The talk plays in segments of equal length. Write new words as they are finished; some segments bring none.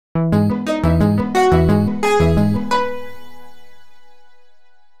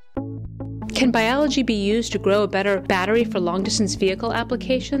Can biology be used to grow a better battery for long-distance vehicle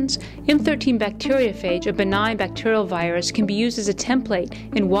applications? M13 bacteriophage, a benign bacterial virus, can be used as a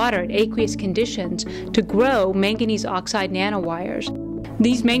template in water at aqueous conditions to grow manganese oxide nanowires.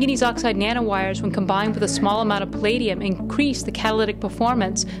 These manganese oxide nanowires, when combined with a small amount of palladium, increase the catalytic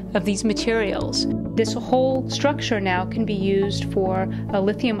performance of these materials. This whole structure now can be used for a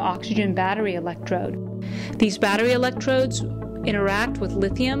lithium-oxygen battery electrode. These battery electrodes interact with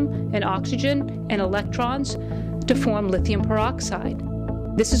lithium and oxygen and electrons to form lithium peroxide.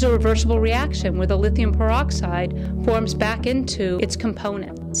 This is a reversible reaction where the lithium peroxide forms back into its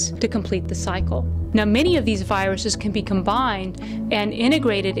components to complete the cycle. Now, many of these viruses can be combined and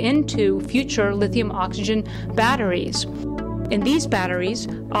integrated into future lithium-oxygen batteries. In these batteries,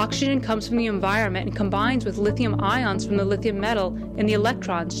 oxygen comes from the environment and combines with lithium ions from the lithium metal and the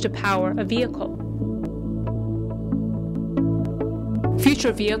electrons to power a vehicle.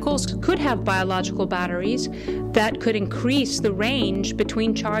 Future vehicles could have biological batteries that could increase the range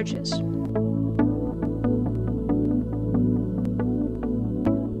between charges.